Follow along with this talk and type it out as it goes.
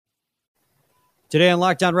Today on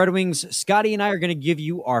Locked On Red Wings, Scotty and I are going to give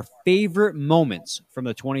you our favorite moments from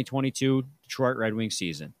the 2022 Detroit Red Wings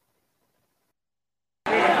season.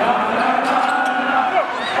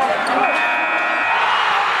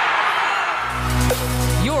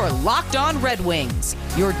 You're Locked On Red Wings,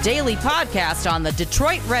 your daily podcast on the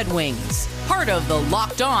Detroit Red Wings, part of the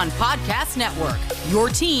Locked On Podcast Network, your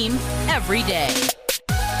team every day.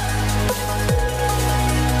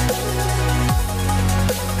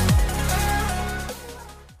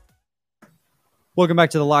 Welcome back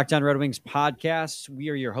to the Locked On Red Wings podcast. We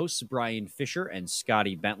are your hosts, Brian Fisher and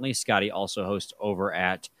Scotty Bentley. Scotty also hosts over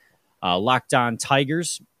at Locked On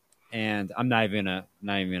Tigers. And I'm not even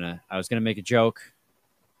gonna. I was gonna make a joke.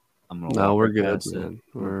 No, we're good,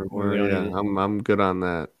 man. I'm good on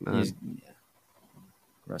that.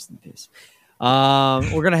 Rest in peace.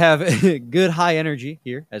 We're gonna have good high energy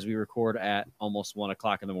here as we record at almost 1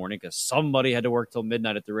 o'clock in the morning because somebody had to work till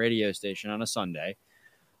midnight at the radio station on a Sunday.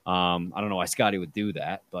 I don't know why Scotty would do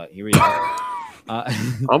that, but here we are.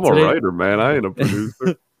 I'm a writer, man. I ain't a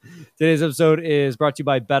producer. Today's episode is brought to you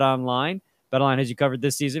by BetOnline. BetOnline has you covered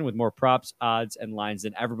this season with more props, odds, and lines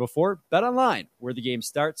than ever before. BetOnline, where the game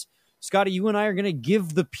starts. Scotty, you and I are going to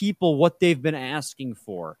give the people what they've been asking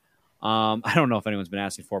for. I don't know if anyone's been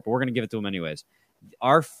asking for it, but we're going to give it to them anyways.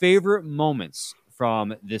 Our favorite moments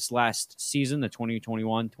from this last season, the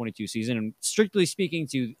 2021-22 season, and strictly speaking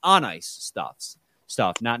to on-ice stuff,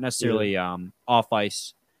 not necessarily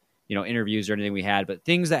off-ice, interviews or anything we had, but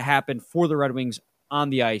things that happened for the Red Wings on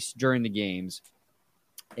the ice during the games.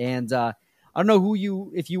 And I don't know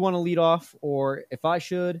if you want to lead off or if I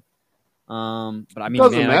should. But I mean, it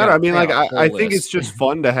doesn't matter. I think it's just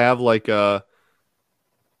fun to have a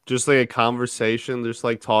conversation, just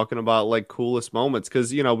like talking about like coolest moments.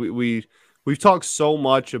 Cause we've talked so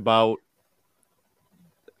much about,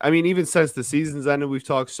 even since the season's ended, we've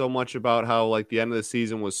talked so much about how like the end of the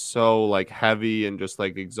season was so like heavy and just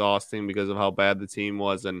like exhausting because of how bad the team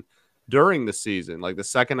was. And during the season, like the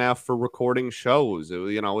second half for recording shows,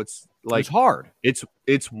 it's like it's hard.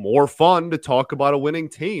 It's more fun to talk about a winning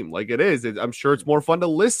team. Like it is. I'm sure it's more fun to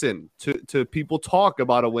listen to people talk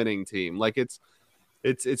about a winning team. Like it's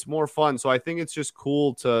more fun. So I think it's just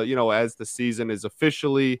cool to, as the season is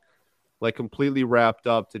officially like completely wrapped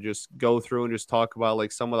up, to just go through and just talk about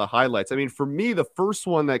like some of the highlights. I mean, for me, the first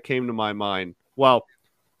one that came to my mind, the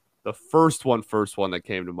first one that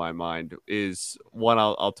came to my mind is one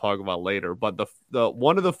I'll talk about later. But the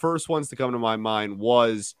one of the first ones to come to my mind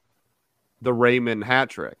was the Raymond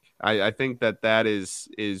hat trick. I think that is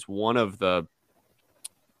one of the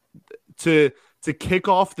to kick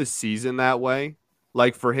off the season that way,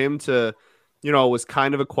 like for him to, it was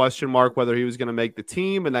kind of a question mark whether he was going to make the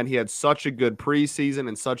team, and then he had such a good preseason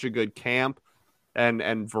and such a good camp. And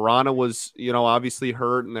Vrana was, obviously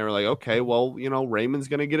hurt, and they were like, okay, well, Raymond's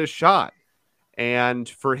going to get a shot. And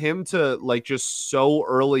for him to like just so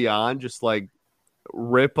early on, just like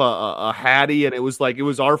rip a hattie, and it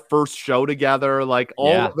was our first show together, like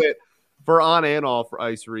all of it for on and off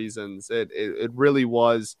ice reasons. It really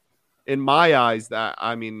was, in my eyes,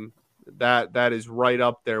 that is right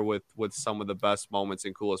up there with some of the best moments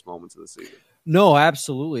and coolest moments of the season. No,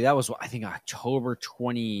 absolutely. That was, I think, not October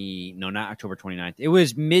 29th. It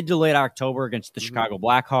was mid to late October against the Chicago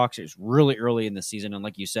Blackhawks. It was really early in the season. And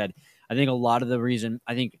like you said, I think a lot of the reason,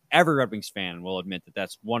 I think every Red Wings fan will admit that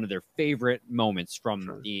that's one of their favorite moments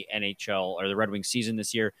from the NHL or the Red Wings season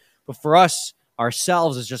this year. But for us,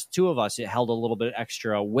 ourselves, as just two of us, it held a little bit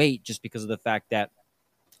extra weight just because of the fact that,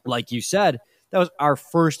 like you said, that was our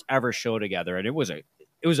first ever show together. And it was a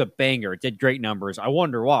banger. It did great numbers. I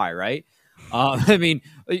wonder why, right?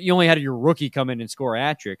 You only had your rookie come in and score a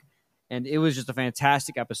hat trick, and it was just a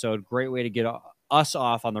fantastic episode. Great way to get us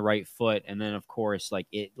off on the right foot. And then, of course, like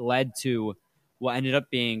it led to what ended up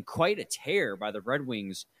being quite a tear by the Red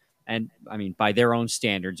Wings. And by their own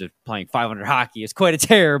standards of playing 500 hockey, it's quite a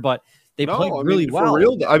tear, but they played really well. For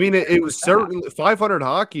real, it was certainly 500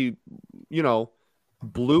 hockey,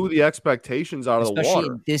 blew the expectations out of the water. Especially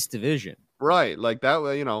in this division. Right. Like that,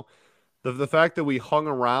 the fact that we hung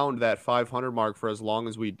around that 500 mark for as long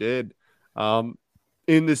as we did in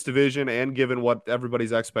this division, and given what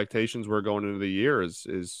everybody's expectations were going into the year,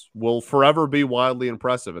 will forever be wildly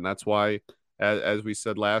impressive. And that's why, as we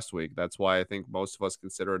said last week, that's why I think most of us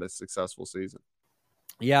consider it a successful season.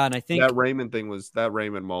 Yeah, and I think that Raymond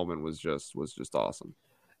moment was just awesome.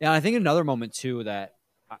 Yeah, I think another moment too that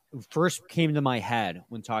first came to my head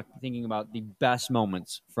when thinking about the best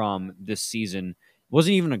moments from this season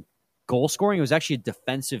wasn't even a goal scoring. It was actually a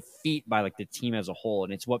defensive feat by like the team as a whole,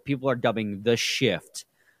 and it's what people are dubbing the shift.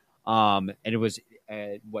 And it was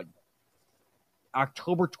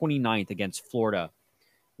October 29th against Florida,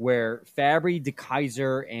 where Fabry,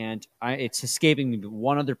 DeKaiser, and it's escaping me, but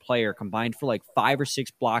one other player combined for like 5 or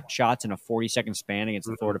 6 blocked shots in a 40-second span against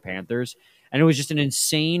the Florida Panthers. And it was just an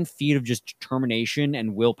insane feat of just determination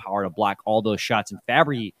and willpower to block all those shots. And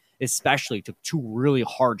Fabry especially took 2 really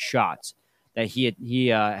hard shots that he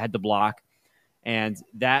had to block. And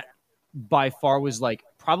that by far was like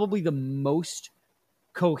probably the most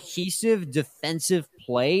cohesive defensive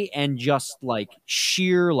play and just like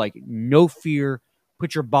sheer, like no fear,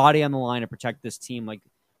 put your body on the line to protect this team. Like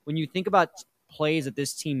when you think about plays that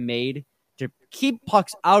this team made to keep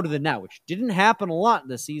pucks out of the net, which didn't happen a lot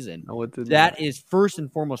this season, that is first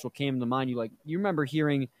and foremost what came to mind. You remember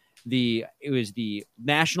hearing it was the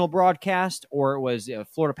national broadcast or it was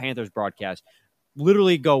Florida Panthers broadcast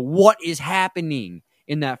literally go, what is happening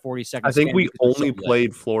in that 40-second I think we only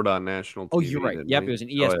played Florida on national TV. Oh, you're right. Yep, it was an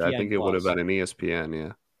ESPN. I think it would have been an ESPN,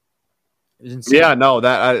 yeah. It was insane. Yeah, no,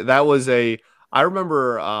 that was I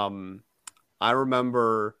remember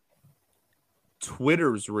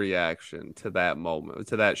Twitter's reaction to that moment,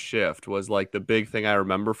 to that shift was like the big thing I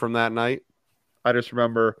remember from that night. I just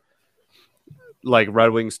remember like Red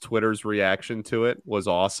Wings Twitter's reaction to it was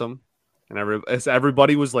awesome. And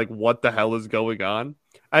everybody was like, what the hell is going on?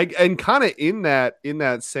 And kind of in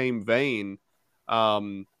that same vein,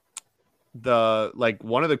 one of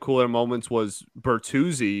the cooler moments was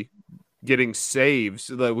Bertuzzi getting saves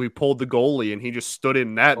that we pulled the goalie and he just stood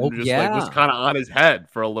in net and like was kind of on his head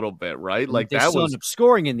for a little bit, right? Like they that still was ended up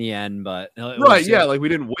scoring in the end, but right, yeah, like we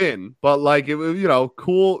didn't win, but like it was,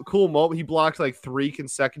 cool moment. He blocked like 3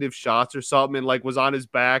 consecutive shots or something and like was on his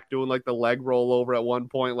back doing like the leg roll over at one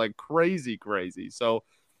point, like crazy. So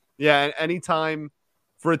yeah, anytime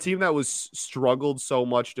for a team that was struggled so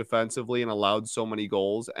much defensively and allowed so many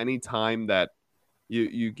goals, anytime that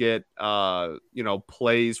you get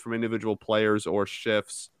plays from individual players or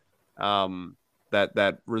shifts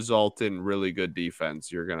that result in really good defense,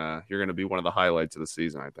 you're gonna be one of the highlights of the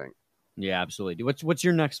season, I think. Yeah, absolutely. What's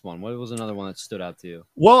your next one? What was another one that stood out to you?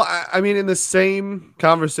 Well, I mean, in the same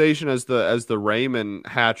conversation as the Raymond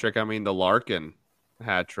hat trick, I mean the Larkin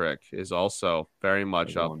hat trick is also very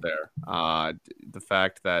much up there. The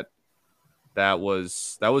fact that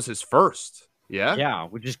was his first. Yeah,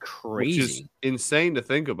 which is crazy. Which is insane to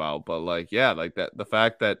think about. But like, yeah, like that the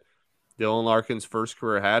fact that Dylan Larkin's first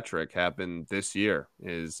career hat trick happened this year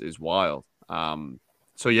is wild.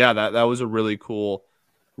 So yeah, that was a really cool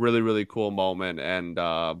moment. And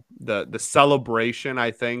the celebration,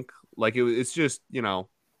 I think, like it's just, it was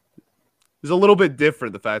a little bit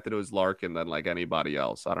different, the fact that it was Larkin than like anybody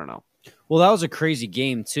else. I don't know. Well, that was a crazy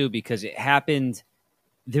game too, because it happened.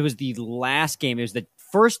 There was the last game. It was the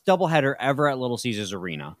first doubleheader ever at Little Caesars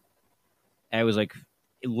Arena. And it was like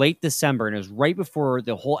late December, and it was right before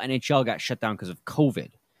the whole NHL got shut down because of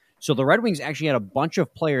COVID. So the Red Wings actually had a bunch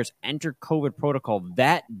of players enter COVID protocol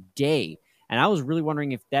that day. And I was really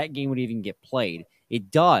wondering if that game would even get played.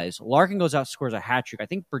 It does. Larkin goes out, scores a hat trick. I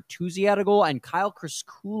think Bertuzzi had a goal, and Kyle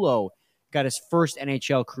Crisculo got his first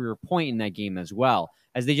NHL career point in that game as well,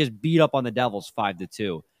 as they just beat up on the Devils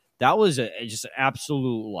 5-2. That was just an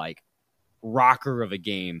absolute like rocker of a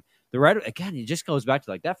game. The Red, again, it just goes back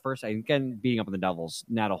to like that first, again, beating up on the Devils,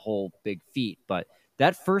 not a whole big feat, but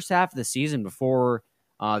that first half of the season before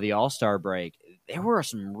the All-Star break, there were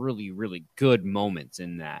some really, really good moments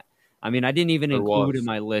in that. I mean, I didn't even include in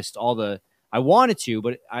my list I wanted to,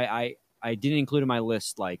 but I didn't include in my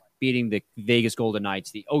list like beating the Vegas Golden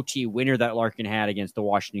Knights, the OT winner that Larkin had against the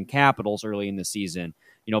Washington Capitals early in the season,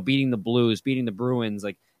 beating the Blues, beating the Bruins.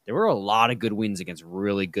 Like there were a lot of good wins against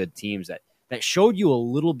really good teams that showed you a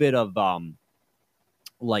little bit of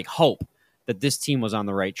like hope that this team was on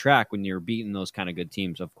the right track when you're beating those kind of good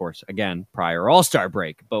teams. Of course, again, prior All-Star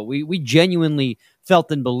break, but we genuinely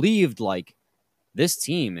felt and believed like this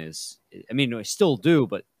team is, I mean, I still do,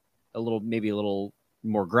 but maybe a little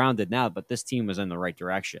more grounded now, but this team was in the right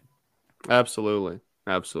direction. Absolutely.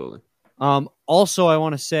 Also, I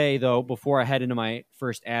want to say though, before I head into my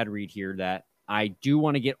first ad read here, that I do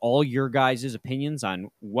want to get all your guys' opinions on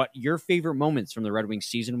what your favorite moments from the Red Wings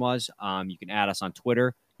season was. You can add us on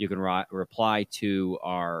Twitter. You can reply to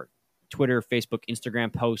our Twitter, Facebook,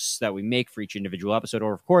 Instagram posts that we make for each individual episode.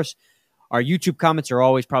 Or, of course, our YouTube comments are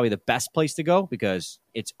always probably the best place to go because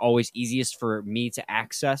it's always easiest for me to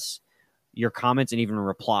access your comments and even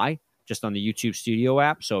reply just on the YouTube Studio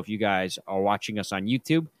app. So if you guys are watching us on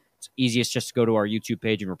YouTube, it's easiest just to go to our YouTube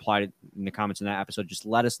page and reply in the comments in that episode. Just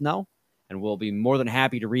let us know. And we'll be more than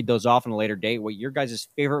happy to read those off on a later date, what your guys'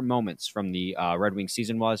 favorite moments from the Red Wings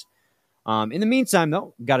season was. In the meantime,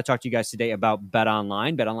 though, got to talk to you guys today about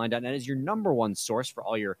BetOnline. BetOnline.net is your number one source for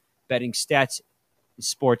all your betting stats,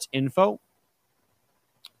 Sports Info.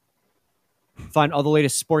 Find all the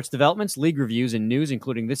latest sports developments, league reviews, and news,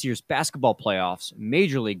 including this year's basketball playoffs,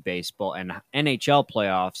 Major League Baseball, and NHL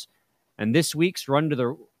playoffs. And this weekend's run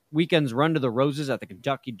to the Roses at the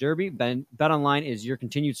Kentucky Derby. BetOnline is your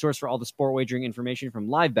continued source for all the sport wagering information from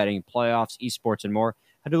live betting, playoffs, esports, and more.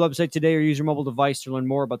 Head to the website today or use your mobile device to learn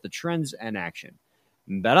more about the trends and action.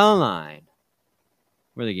 BetOnline,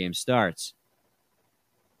 where the game starts.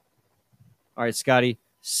 All right, Scotty.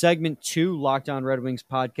 Segment 2, Locked On Red Wings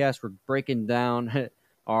podcast. We're breaking down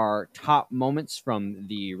our top moments from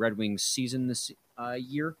the Red Wings season this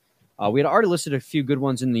year. We had already listed a few good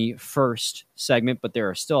ones in the first segment, but there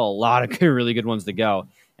are still a lot of really good ones to go.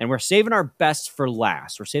 And we're saving our best for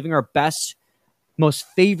last. We're saving our best, most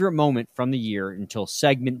favorite moment from the year until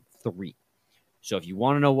segment 3. So if you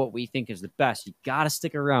want to know what we think is the best, you got to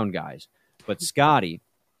stick around, guys. But Scotty,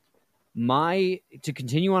 to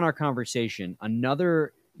continue on our conversation,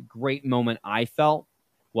 another great moment I felt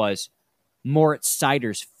was Moritz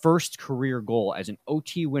Seider's first career goal as an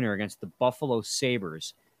OT winner against the Buffalo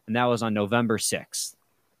Sabres, and that was on November 6th.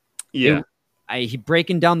 Yeah. He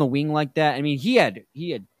breaking down the wing like that. I mean, he had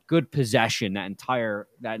good possession that entire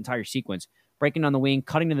sequence, breaking down the wing,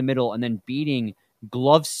 cutting to the middle, and then beating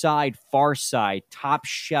glove side, far side, top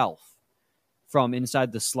shelf from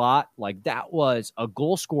inside the slot. Like, that was a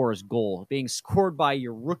goal scorer's goal being scored by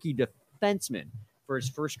your rookie defenseman for his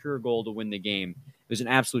first career goal to win the game. It was an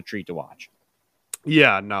absolute treat to watch.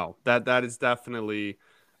 Yeah, no, that is definitely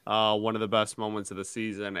one of the best moments of the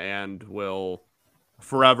season and will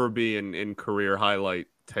forever be in career highlight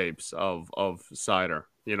tapes of Seider.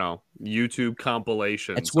 You know, YouTube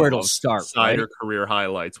compilations. That's where it'll start. Seider right? career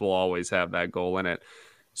highlights will always have that goal in it.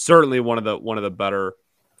 Certainly one of the better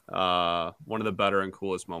and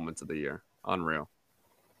coolest moments of the year. Unreal.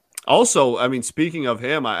 Also, I mean, speaking of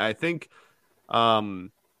him, I think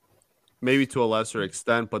maybe to a lesser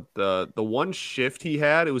extent, but the one shift he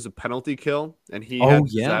had, it was a penalty kill, and he had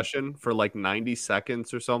possession for like 90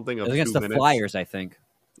 seconds or something. Of against 2 the minutes. Flyers, I think.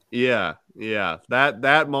 Yeah.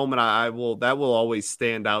 That moment, that will always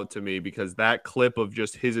stand out to me because that clip of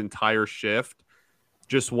just his entire shift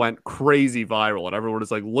just went crazy viral, and everyone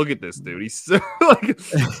is like, "Look at this dude! He's like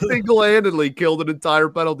single-handedly killed an entire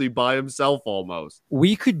penalty by himself, almost."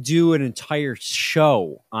 We could do an entire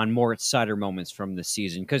show on Moritz Seider moments from this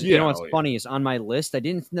season because you know what's funny is on my list, I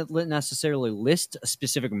didn't necessarily list a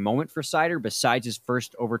specific moment for Seider besides his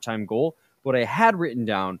first overtime goal. What I had written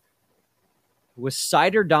down was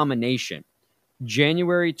Seider domination,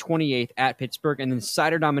 January 28th at Pittsburgh, and then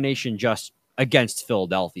Seider domination just against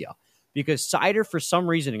Philadelphia. Because Seider, for some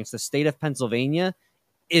reason, against the state of Pennsylvania,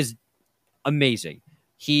 is amazing.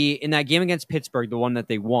 He, in that game against Pittsburgh, the one that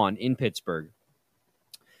they won in Pittsburgh,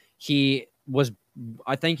 he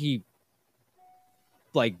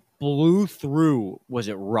blew through, was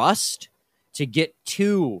it Rust, to get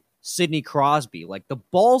to Sidney Crosby. Like, the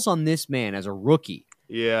balls on this man as a rookie.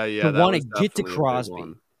 Yeah. To want to get to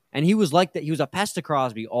Crosby. And he was like that. He was a pest to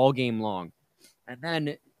Crosby all game long. And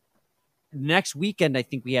then next weekend, I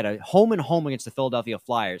think we had a home and home against the Philadelphia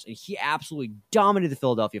Flyers, and he absolutely dominated the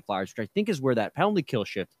Philadelphia Flyers, which I think is where that penalty kill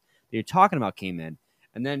shift that you're talking about came in.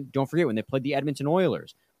 And then don't forget when they played the Edmonton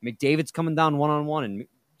Oilers, McDavid's coming down one-on-one, and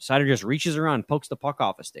Seider just reaches around and pokes the puck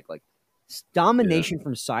off a stick. Like, domination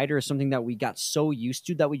from Seider is something that we got so used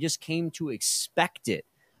to that we just came to expect it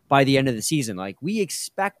by the end of the season. Like, we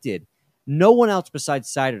expected no one else besides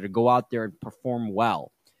Seider to go out there and perform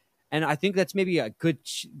well. And I think that's maybe a good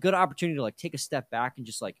opportunity to like take a step back and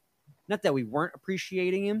just like, not that we weren't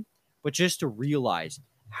appreciating him, but just to realize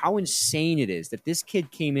how insane it is that this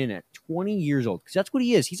kid came in at 20 years old. Because that's what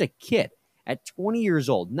he is. He's a kid at 20 years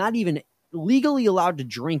old, not even legally allowed to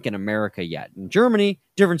drink in America yet. In Germany,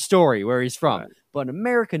 different story where he's from. Right. But in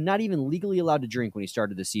America, not even legally allowed to drink when he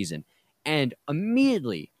started the season. And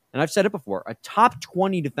immediately, and I've said it before, a top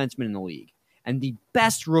 20 defenseman in the league and the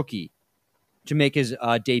best rookie to make his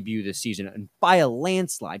debut this season, and by a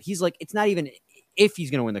landslide. He's like, it's not even if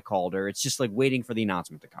he's going to win the Calder, it's just like waiting for the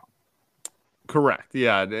announcement to come. Correct.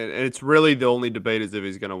 Yeah, and it's really the only debate is if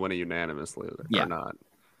he's going to win it unanimously or not.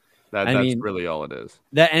 That's really all it is.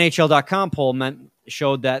 That NHL.com poll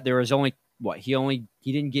showed that there was only he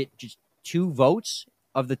didn't get just 2 votes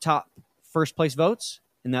of the top first place votes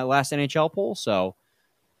in that last NHL poll. So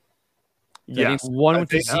yes,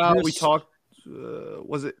 we talked.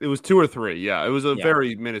 Was it? It was 2 or 3. Yeah, it was a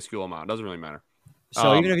very minuscule amount. Doesn't really matter.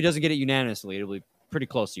 So even if he doesn't get it unanimously, it'll be pretty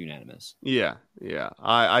close to unanimous. Yeah.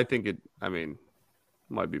 I think it. I mean,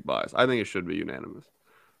 might be biased. I think it should be unanimous.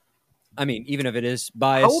 I mean, even if it is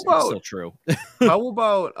biased, it's still true. How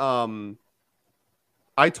about?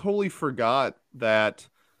 I totally forgot that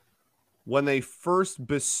when they first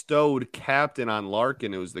bestowed captain on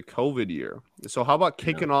Larkin, it was the COVID year. So how about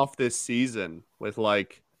kicking off this season with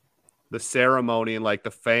like the ceremony and like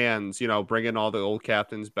the fans, bringing all the old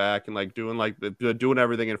captains back and like doing doing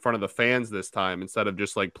everything in front of the fans this time instead of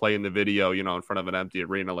just like playing the video, in front of an empty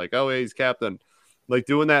arena, like, oh, hey, he's captain, like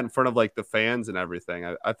doing that in front of like the fans and everything.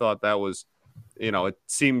 I thought that was, it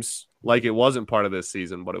seems like it wasn't part of this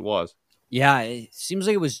season, but it was. Yeah, it seems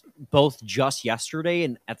like it was both just yesterday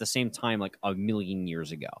and at the same time, like a million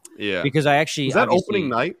years ago. Yeah. Because was that opening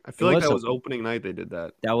night? I feel like that was opening night they did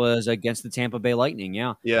that. That was against the Tampa Bay Lightning,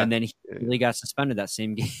 yeah. Yeah. And then he really got suspended that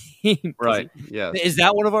same game. Right, yeah. Is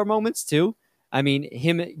that one of our moments, too? I mean,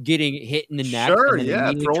 him getting hit in the neck. Sure,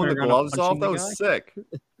 yeah, throwing the gloves off, that was sick.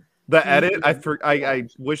 The edit, I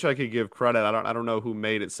wish I could give credit. I don't know who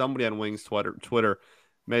made it. Somebody on Wings Twitter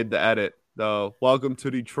made the edit. Though, welcome to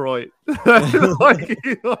Detroit. You hear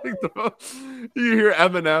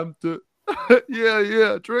Eminem,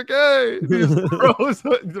 yeah, Trick A. He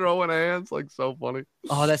throwing hands, like so funny.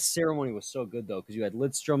 Oh, that ceremony was so good though, because you had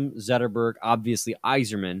Lidstrom, Zetterberg, obviously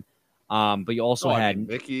Yzerman, but you also had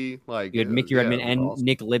Mickey, Mickey Redmond, and awesome.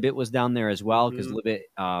 Nick Libet was down there as well, because Libet,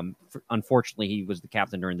 unfortunately, he was the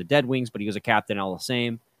captain during the Dead Wings, but he was a captain all the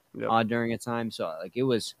same during a time. So like it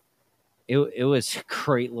was a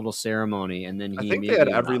great little ceremony, and then I think they had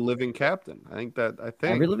every living captain.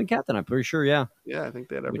 Every living captain. I'm pretty sure, yeah. Yeah, I think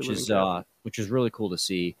they had every living captain. Which is really cool to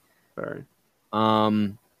see. Very. How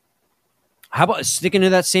about sticking to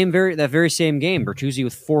that very same game? Bertuzzi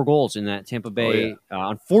with 4 goals in that Tampa Bay. Oh, yeah.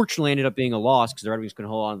 Unfortunately, ended up being a loss because the Red Wings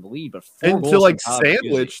couldn't hold on to the lead. But 4 and goals to like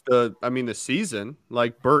sandwich the season,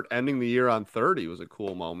 like Bert ending the year on 30 was a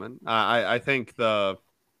cool moment. I think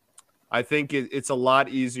it's a lot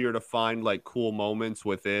easier to find like cool moments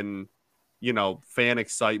within, fan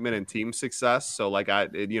excitement and team success. So like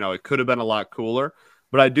it could have been a lot cooler,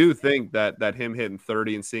 but I do think that him hitting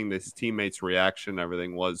 30 and seeing his teammates' reaction and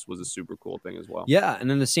everything was a super cool thing as well. Yeah,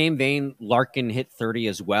 and in the same vein, Larkin hit 30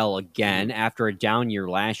 as well again after a down year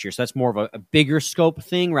last year. So that's more of a bigger scope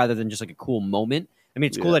thing rather than just like a cool moment. I mean,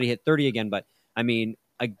 it's cool that he hit 30 again, but I mean,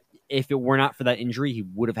 if it were not for that injury, he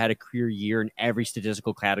would have had a career year in every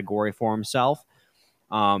statistical category for himself.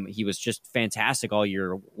 He was just fantastic all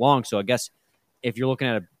year long. So I guess if you're looking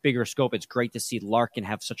at a bigger scope, it's great to see Larkin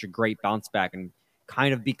have such a great bounce back and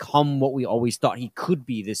kind of become what we always thought he could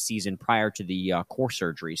be this season prior to the core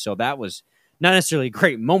surgery. So that was not necessarily a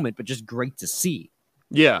great moment, but just great to see.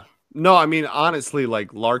 Yeah. No, I mean, honestly,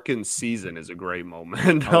 like Larkin's season is a great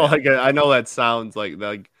moment. Like I know that sounds like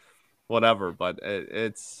whatever, but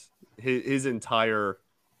it's his entire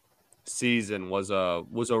season was a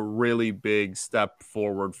really big step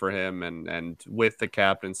forward for him, and with the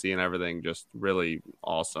captaincy and everything, just really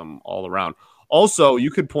awesome all around. Also, you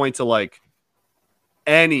could point to like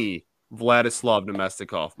any Vladislav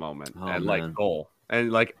Nemestikov moment like goal,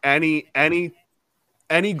 and like any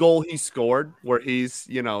goal he scored where he's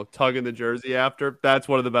tugging the jersey after, that's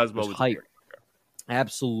one of the best moments. Hype,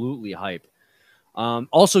 absolutely hype.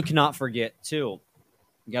 Also, cannot forget too.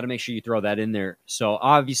 You got to make sure you throw that in there. So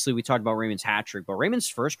obviously we talked about Raymond's hat trick, but Raymond's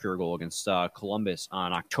first career goal against Columbus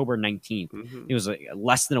on October 19th. Mm-hmm. It was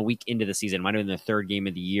less than a week into the season. It might have been the 3rd game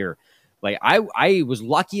of the year. Like I was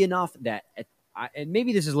lucky enough that, and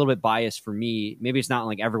maybe this is a little bit biased for me. Maybe it's not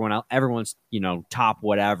like everyone's top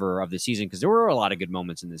whatever of the season, because there were a lot of good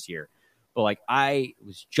moments in this year. But like I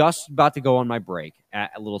was just about to go on my break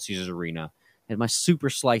at Little Caesars Arena. I had my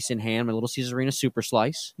super slice in hand, my Little Caesars Arena super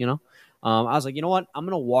slice. I was like, you know what? I'm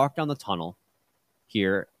going to walk down the tunnel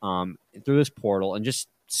here through this portal and just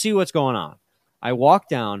see what's going on. I walk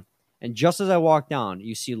down, and just as I walk down,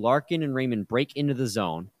 you see Larkin and Raymond break into the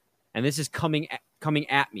zone, and this is coming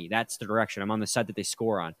at me. That's the direction. I'm on the side that they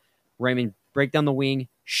score on. Raymond break down the wing,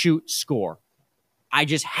 shoot, score. I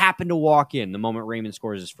just happened to walk in the moment Raymond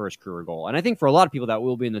scores his first career goal. And I think for a lot of people that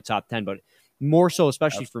will be in the top 10, but more so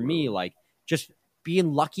especially for me, like just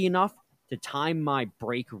being lucky enough to time my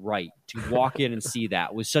break right to walk in and see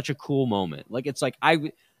that was such a cool moment. Like it's like I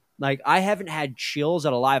haven't had chills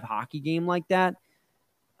at a live hockey game like that.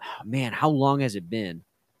 Oh, man, how long has it been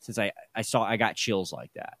since I got chills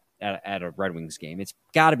like that at a Red Wings game? It's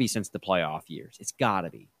got to be since the playoff years. It's got to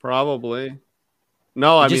be. Probably.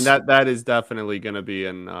 No, I mean that is definitely going to be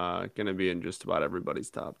in just about everybody's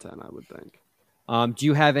top 10, I would think. Do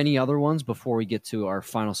you have any other ones before we get to our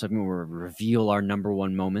final segment where we reveal our number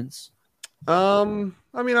one moments? I mean,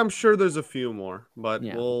 I'm sure there's a few more, but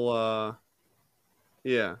we'll, I'm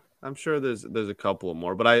sure there's a couple of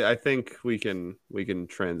more, but I think we can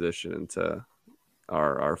transition into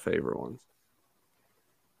our favorite ones.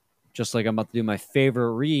 just like I'm about to do my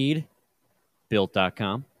favorite read,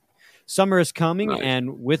 Built.com. Summer is coming, Nice.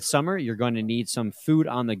 and with summer, you're going to need some food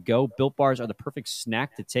on the go. Built Bars are the perfect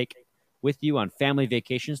snack to take with you on family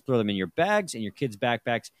vacations. Throw them in your bags and your kids'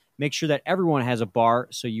 backpacks. Make sure that everyone has a bar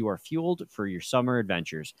so you are fueled for your summer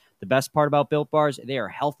adventures. The best part about Built Bars, they are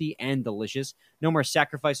healthy and delicious. No more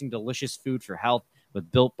sacrificing delicious food for health.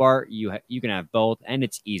 With Built Bar, you can have both, and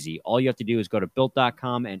it's easy. All you have to do is go to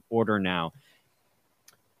Built.com and order now.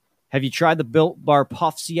 Have you tried the Built Bar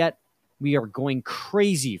Puffs yet? We are going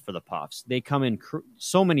crazy for the Puffs. They come in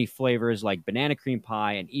so many flavors like banana cream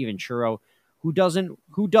pie and even churro. Who doesn't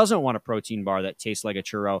want a protein bar that tastes like a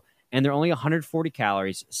churro? And they're only 140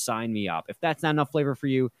 calories. Sign me up. If that's not enough flavor for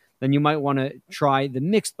you, then you might want to try the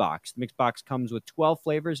Mixed Box. The Mixed Box comes with 12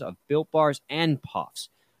 flavors of Built Bars and Puffs.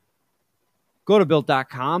 Go to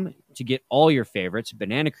Built.com to get all your favorites: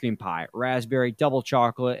 banana cream pie, raspberry, double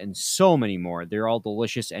chocolate, and so many more. They're all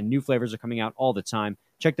delicious, and new flavors are coming out all the time.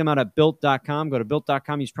 Check them out at Built.com. Go to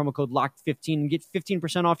Built.com, use promo code LOCKED15 and get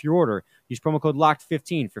 15% off your order. Use promo code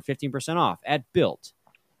LOCKED15 for 15% off at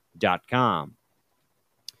Built.com.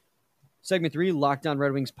 Segment 3, Locked On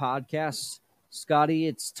Red Wings podcast. Scotty,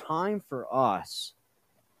 it's time for us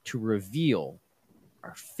to reveal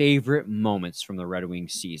our favorite moments from the Red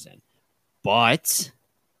Wings season. But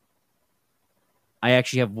I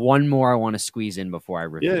actually have one more I want to squeeze in before I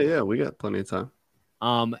reveal. Yeah, we got plenty of time.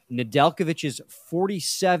 Nedeljkovic's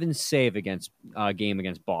 47 save game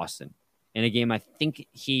against Boston. In a game, I think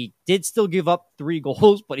he did still give up 3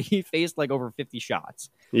 goals, but he faced like over 50 shots.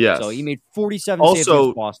 Yes. So he made 47 saves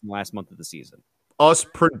against Boston last month of the season. Us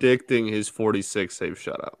predicting his 46 save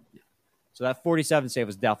shutout. So that 47 save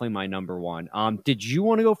was definitely my number one. Did you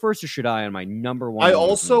want to go first, or should I on my number one? I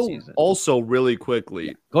also really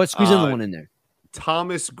quickly. Go ahead, squeeze another one in there.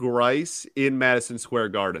 Thomas Greiss in Madison Square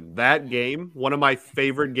Garden. That game, one of my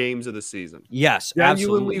favorite games of the season. Yes,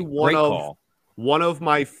 genuinely absolutely. one of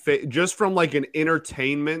my just from like an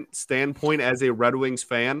entertainment standpoint as a Red Wings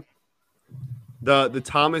fan. The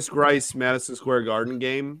Thomas Greiss Madison Square Garden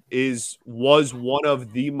game was one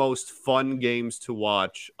of the most fun games to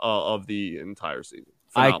watch of the entire season.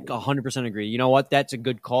 Phenomenal. I 100% agree. You know what? That's a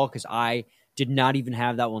good call because I did not even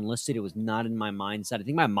have that one listed. It was not in my mindset. I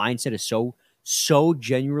think my mindset is so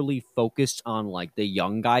genuinely focused on like the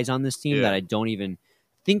young guys on this team that I don't even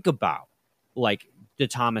think about like the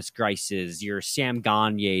Thomas Greisses, your Sam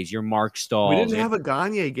Gagne's, your Mark Stahl. We didn't have a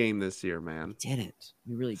Gagne game this year, man. We didn't.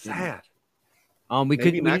 We really didn't. Sad.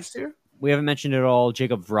 Maybe next year. We haven't mentioned at all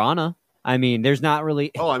Jacob Vrana. I mean, there's not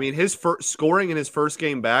really. Oh, I mean, his scoring in his first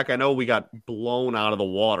game back. I know we got blown out of the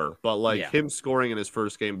water, but like him scoring in his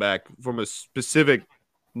first game back from a specific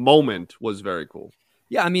moment was very cool.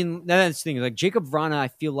 Yeah, I mean, that's the thing. Like Jacob Vrana, I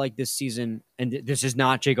feel like this season, and this is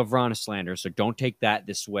not Jacob Vrana slander, so don't take that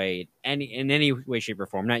this way in any way, shape, or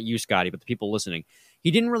form. Not you, Scotty, but the people listening.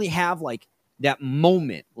 He didn't really have like that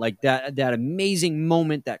moment, like that amazing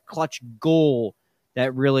moment, that clutch goal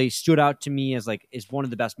that really stood out to me as like is one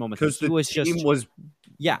of the best moments. Because the team was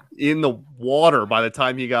in the water by the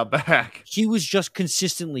time he got back. He was just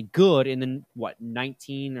consistently good in the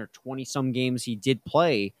 19 or 20 some games he did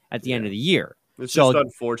play at the end of the year. It's just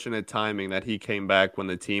unfortunate timing that he came back when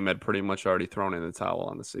the team had pretty much already thrown in the towel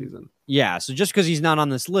on the season. Yeah, so just because he's not on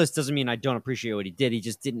this list doesn't mean I don't appreciate what he did. He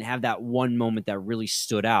just didn't have that one moment that really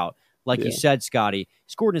stood out. Like you said, Scotty, he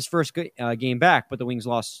scored in his first game back, but the Wings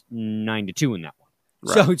lost 9-2 in that one.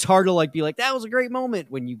 Right. So it's hard to like be like, that was a great moment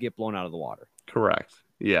when you get blown out of the water. Correct.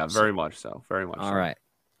 Yeah, very much so. Very much All right.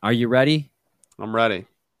 Are you ready? I'm ready.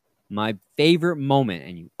 My favorite moment,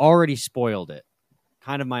 and you already spoiled it.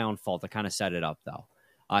 Kind of my own fault. I kind of set it up, though.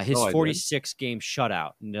 His 46-game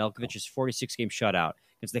shutout, Nedeljkovic's 46-game shutout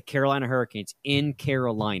against the Carolina Hurricanes in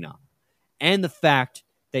Carolina. And the fact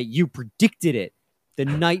that you predicted it the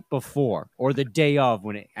night before or the day of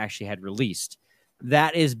when it actually had released.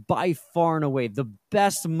 That is by far and away the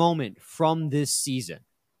best moment from this season.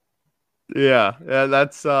 Yeah,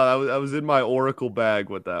 that's I was in my Oracle bag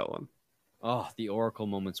with that one. Oh, the Oracle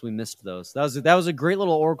moments. We missed those. That was a great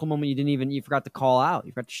little Oracle moment you forgot to call out.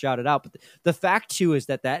 You forgot to shout it out. But the fact, too, is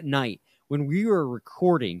that night when we were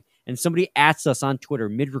recording and somebody asked us on Twitter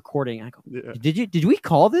mid-recording, I go, did we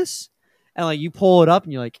call this? And like you pull it up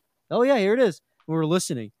and you're like, oh, yeah, here it is. And we were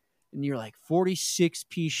listening. And you're like,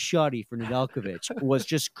 46-piece shutty for Nedeljkovic was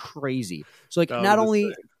just crazy. So, like, not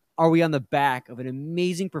only are we on the back of an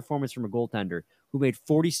amazing performance from a goaltender who made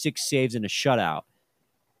 46 saves in a shutout,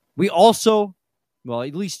 we also, well,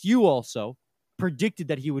 at least you also, predicted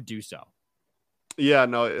that he would do so. Yeah,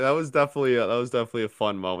 no, that was definitely a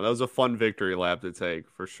fun moment. That was a fun victory lap to take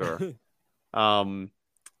for sure.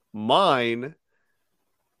 Mine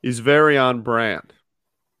is very on brand.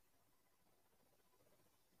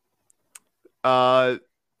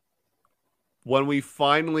 When we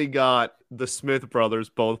finally got the Smith brothers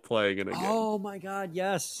both playing in a game. Oh my God,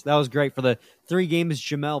 yes, that was great for the 3 games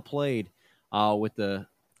Jamel played with the.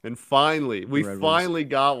 And finally, we Red finally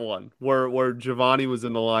got one where Giovanni was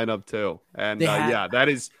in the lineup too. And yeah, that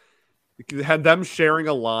is had them sharing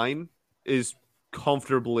a line is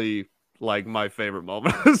comfortably like my favorite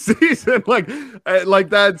moment of the season. Like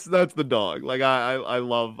that's the dog. Like I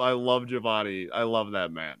love Giovanni. I love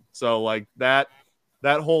that man. So like that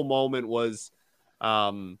whole moment was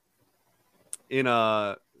in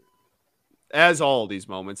a, as all of these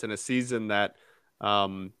moments in a season that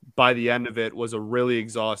by the end of it was a really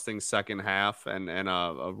exhausting second half and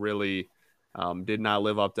a really did not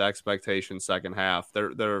live up to expectations second half.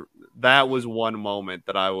 That was one moment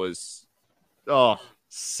that I was that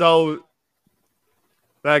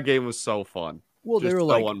game was so fun. Well, just they were so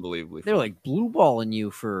like unbelievably they were fun. like blue balling you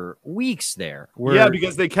for weeks there. Yeah,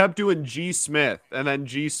 because they kept doing G Smith and then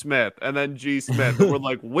G Smith and then G Smith. And we're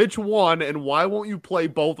like, which one and why won't you play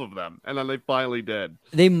both of them? And then they finally did.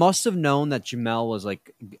 They must have known that Jamel was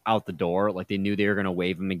like out the door. Like they knew they were going to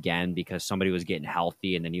waive him again because somebody was getting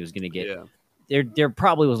healthy and then he was going to get. Yeah. There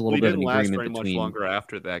probably was a little bit of an agreement between. Much longer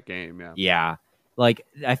after that game. Yeah. Yeah, like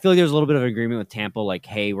I feel like there was a little bit of an agreement with Tampa. Like,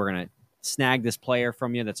 hey, we're gonna snag this player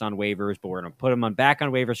from you that's on waivers, but we're going to put him back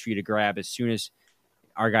on waivers for you to grab as soon as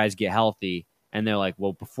our guys get healthy. And they're like,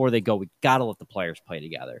 well, before they go, we got to let the players play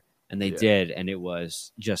together. And they did. And it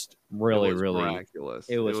was just really miraculous.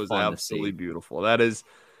 It was fun absolutely to see. Beautiful. That is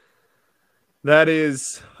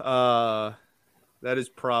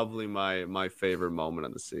probably my favorite moment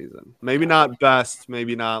of the season. Maybe not best,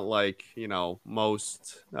 maybe not like,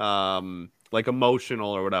 most like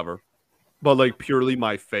emotional or whatever. But like purely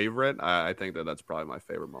my favorite, I think that's probably my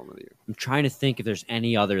favorite moment of the year. I'm trying to think if there's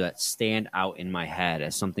any other that stand out in my head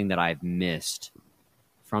as something that I've missed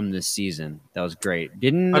from this season. That was great.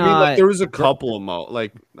 There was a couple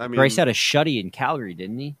of Grace had a shutty in Calgary,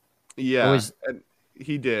 didn't he? Yeah, and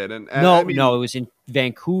he did. And no, it was in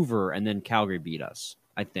Vancouver, and then Calgary beat us.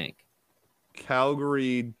 I think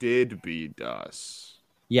Calgary did beat us.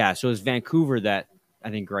 Yeah, so it was Vancouver that I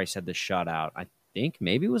think Grace had the shutout. I think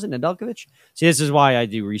maybe it was Nedeljkovic. See, this is why I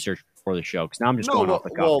do research before the show because now I'm just going off the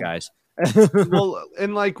cuff, guys. Well,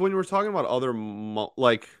 and like when we're talking about other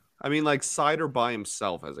Sider by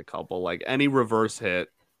himself has a couple. Like any reverse hit.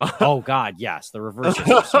 Oh God, yes, the reverse hit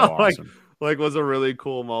was so awesome. Like was a really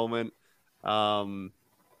cool moment.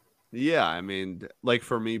 Yeah, I mean, like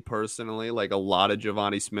for me personally, like a lot of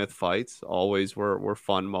Giovanni Smith fights always were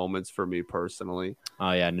fun moments for me personally.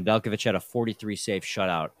 Oh yeah, Nedeljkovic had a 43 save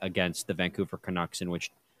shutout against the Vancouver Canucks, in which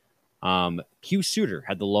Q Suter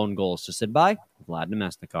had the lone goal assisted by Vlad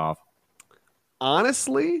Namestnikov.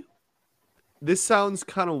 Honestly, this sounds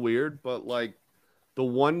kind of weird, but like the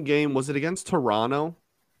one game, was it against Toronto?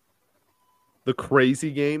 The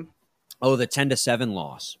crazy game? Oh, the 10-7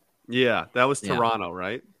 loss. Yeah, that was Toronto,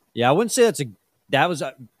 right? Yeah, I wouldn't say that was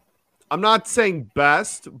I'm not saying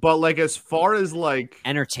best, but like as far as like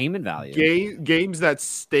entertainment value, games that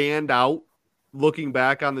stand out looking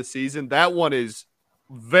back on the season, that one is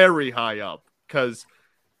very high up because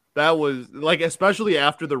that was like, especially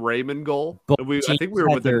after the Raymond goal, I think we were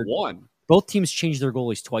within one. Both teams changed their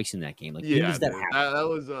goalies twice in that game. Like, when does that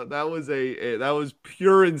happen? That was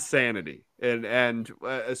pure insanity. And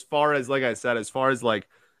as far as, like I said, as far as like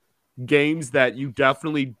games that you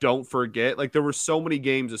definitely don't forget, like there were so many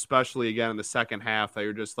games, especially again in the second half, that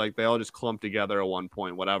you're just like, they all just clumped together at one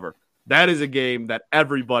point, whatever. That is a game that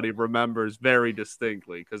everybody remembers very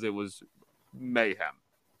distinctly because it was mayhem.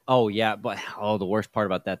 Oh yeah, but the worst part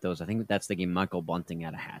about that though is I think that's the game Michael Bunting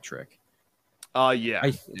had a hat trick. Yeah,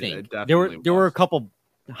 I think there were a couple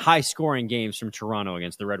high scoring games from Toronto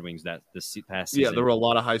against the Red Wings this past season. Yeah, there were a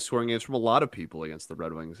lot of high scoring games from a lot of people against the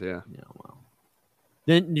Red Wings. Yeah. Well,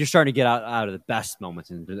 then you're starting to get out of the best moments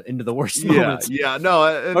into the worst moments. Yeah, no.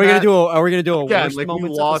 Are we gonna do a worst like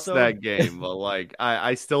moments? You lost episode? that game, but like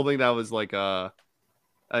I still think that was like an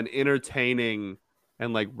entertaining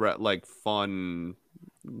and like funner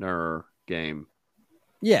game.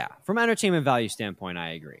 Yeah, from entertainment value standpoint,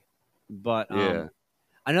 I agree. But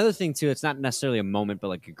another thing too, it's not necessarily a moment, but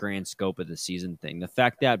like a grand scope of the season thing. The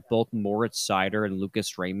fact that both Moritz Seider and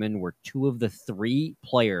Lucas Raymond were two of the three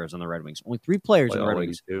players on the Red Wings. Only three players on the Red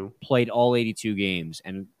Wings played all 82 games,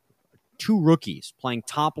 and two rookies playing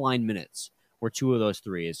top line minutes were two of those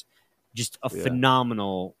three. Is just a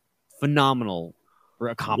phenomenal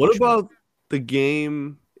accomplishment. What about the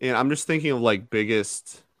game? And I'm just thinking of like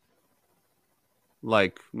biggest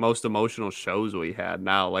like most emotional shows we had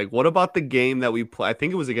now. Like, what about the game that we play? I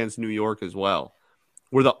think it was against New York as well,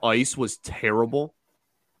 where the ice was terrible.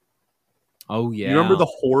 Oh yeah, You remember the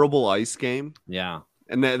horrible ice game? yeah.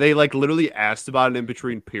 And they like literally asked about it in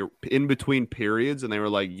between periods, and they were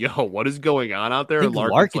like, "Yo, what is going on out there?" I And think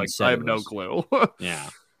Larkin's Larkin like, said "I have it no was- clue." Yeah,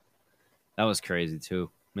 that was crazy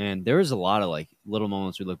too, man. There was a lot of like little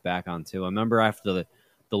moments we look back on too. I remember after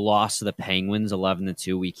the loss to the Penguins,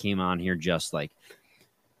 11-2, we came on here just like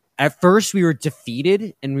at first we were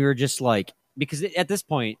defeated, and we were just like because at this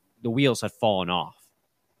point the wheels had fallen off,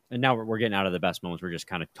 and now we're getting out of the best moments. We're just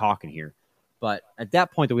kind of talking here, but at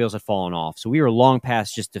that point the wheels had fallen off, so we were long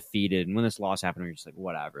past just defeated. And when this loss happened, we were just like,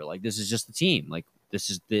 whatever. Like this is just the team. Like this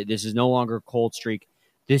is no longer a cold streak.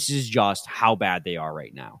 This is just how bad they are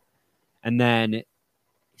right now. And then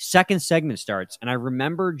second segment starts, and I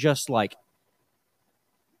remember just like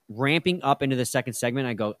ramping up into the second segment.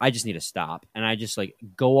 I go, I just need to stop. And I just like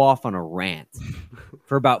go off on a rant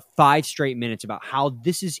for about 5 straight minutes about how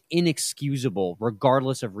this is inexcusable,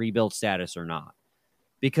 regardless of rebuild status or not.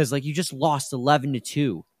 Because like you just lost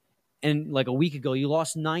 11-2. And like a week ago, you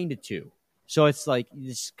lost 9-2. So it's like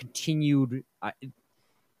this continued.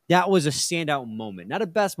 That was a standout moment. Not a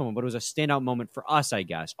best moment, but it was a standout moment for us, I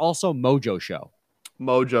guess. Also, Mojo Show.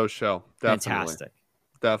 Mojo Show, definitely, Fantastic.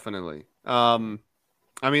 definitely.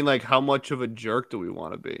 I mean, like, how much of a jerk do we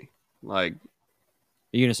want to be? Like, Are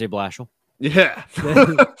you gonna say Blashill? yeah,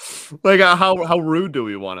 like how rude do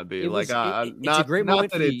we want to be? It was- Like, it's a great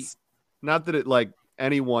moment not for that the- it's not that it like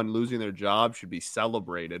anyone losing their job should be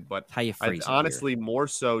celebrated, but How you phrase it here. honestly more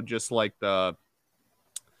so just like the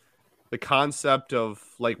concept of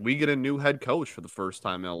like we get a new head coach for the first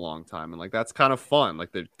time in a long time, and like that's kind of fun.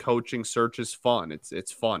 Like the coaching search is fun.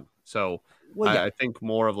 It's fun. So Well, yeah. I think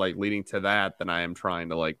more of like leading to that than I am trying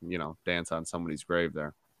to like dance on somebody's grave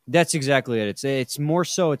there. That's exactly it. It's more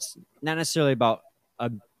so. It's not necessarily about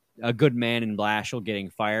a good man in Blashill getting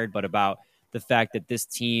fired, but about the fact that this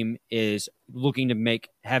team is looking to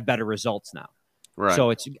have better results now. Right. So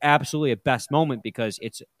it's absolutely a best moment because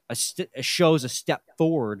it shows a step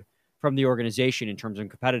forward from the organization in terms of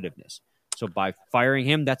competitiveness. So by firing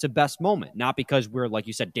him, that's a best moment, not because we're, like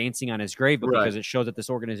you said, dancing on his grave, but Right. because it shows that this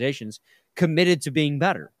organization's committed to being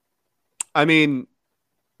better. I mean,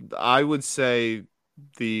 I would say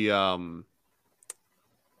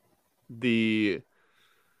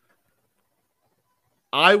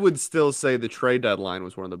I would still say the trade deadline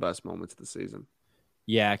was one of the best moments of the season.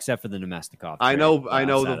 Yeah, except for the Nemestikov. I trade. know the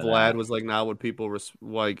Outside of Vlad that. was like not what people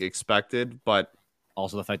like expected, but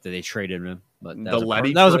Also the fact that they traded him. But the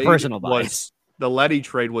Letty that was a trade personal bias. the Letty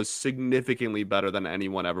trade was significantly better than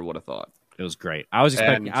anyone ever would have thought. It was great. I was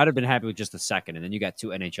expecting. And- I'd have been happy with just the second, and then you got 2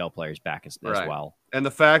 NHL players back as Right. well. And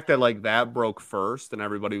the fact that like that broke first and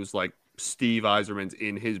everybody was like Steve Yzerman's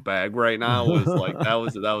in his bag right now was like that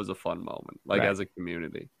was a fun moment, like Right. as a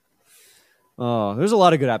community. Oh, there's a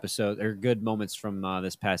lot of good episodes or good moments from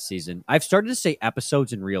this past season. I've started to say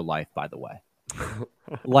episodes in real life, by the way.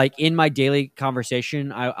 Like in my daily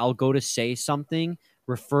conversation, I'll go to say something,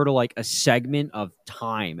 refer to like a segment of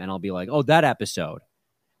time, and I'll be like, "Oh, that episode,"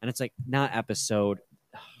 and it's like not episode.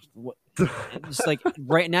 What? It's like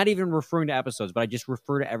right, not even referring to episodes, but I just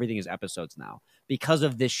refer to everything as episodes now because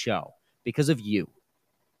of this show, because of you.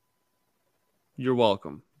 You're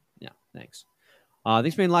welcome. Yeah, thanks.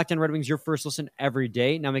 Thanks for being Locked On Red Wings, your first listen every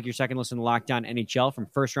day. Now make your second listen to Locked On NHL. From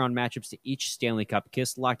first-round matchups to each Stanley Cup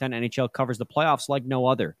kiss, Locked On NHL covers the playoffs like no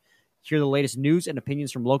other. Hear the latest news and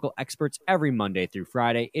opinions from local experts every Monday through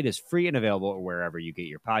Friday. It is free and available wherever you get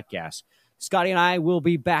your podcasts. Scotty and I will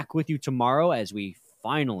be back with you tomorrow as we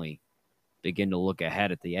finally begin to look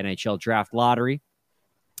ahead at the NHL Draft Lottery.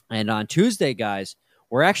 And on Tuesday, guys,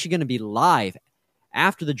 we're actually going to be live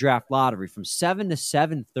after the Draft Lottery from 7 to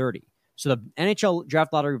 7:30. So the NHL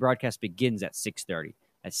Draft Lottery broadcast begins at 6:30.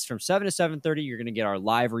 That's from 7 to 7:30. You're going to get our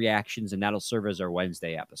live reactions, and that'll serve as our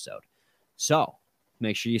Wednesday episode. So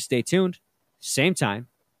make sure you stay tuned. Same time,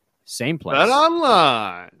 same place. Bet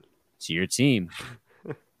online To your team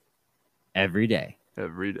every day.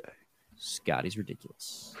 every day. Scotty's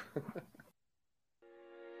ridiculous.